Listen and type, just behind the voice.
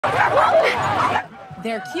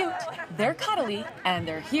They're cute, they're cuddly, and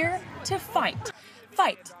they're here to fight.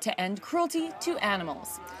 Fight to end cruelty to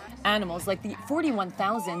animals. Animals like the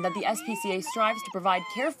 41,000 that the SPCA strives to provide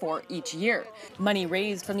care for each year. Money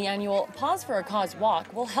raised from the annual Paws for a Cause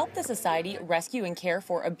walk will help the society rescue and care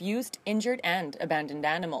for abused, injured, and abandoned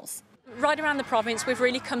animals. Right around the province, we've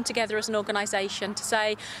really come together as an organisation to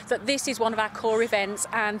say that this is one of our core events,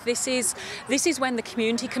 and this is when the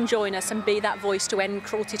community can join us and be that voice to end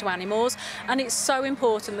cruelty to animals. And it's so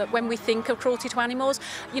important that when we think of cruelty to animals,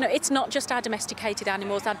 it's not just our domesticated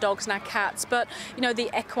animals, our dogs and our cats, but the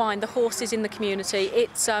equine, the horses in the community,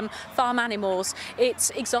 it's farm animals,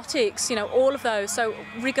 it's exotics, all of those. So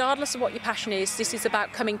regardless of what your passion is, this is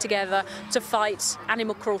about coming together to fight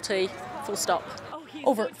animal cruelty, full stop.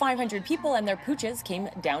 Over 500 people and their pooches came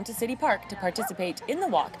down to City Park to participate in the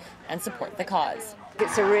walk and support the cause.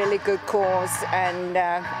 It's a really good cause, and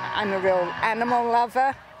I'm a real animal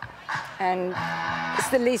lover, and it's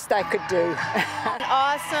the least I could do. An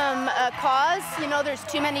awesome cause. There's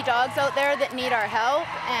too many dogs out there that need our help,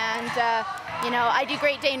 and I do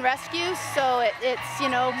Great Dane rescues, so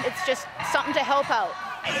it's just something to help out.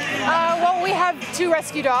 Well, we have 2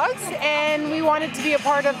 rescue dogs, and we wanted to be a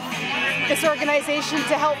part of this organization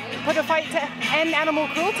to help put a fight to end animal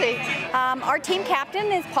cruelty. Our team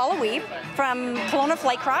captain is Paula Weeb from Kelowna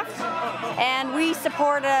Flightcraft, and we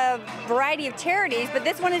support a variety of charities, but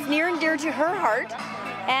this one is near and dear to her heart,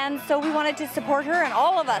 and so we wanted to support her, and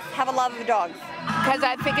all of us have a love of dogs. Because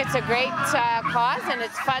I think it's a great cause, and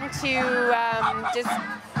it's fun to just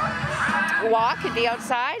walk and be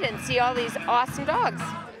outside and see all these awesome dogs.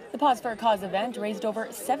 The Paws for a Cause event raised over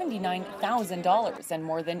 $79,000, and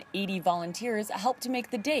more than 80 volunteers helped to make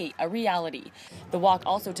the day a reality. The walk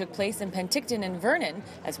also took place in Penticton and Vernon,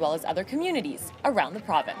 as well as other communities around the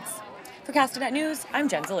province. For Castanet News, I'm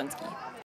Zielinski.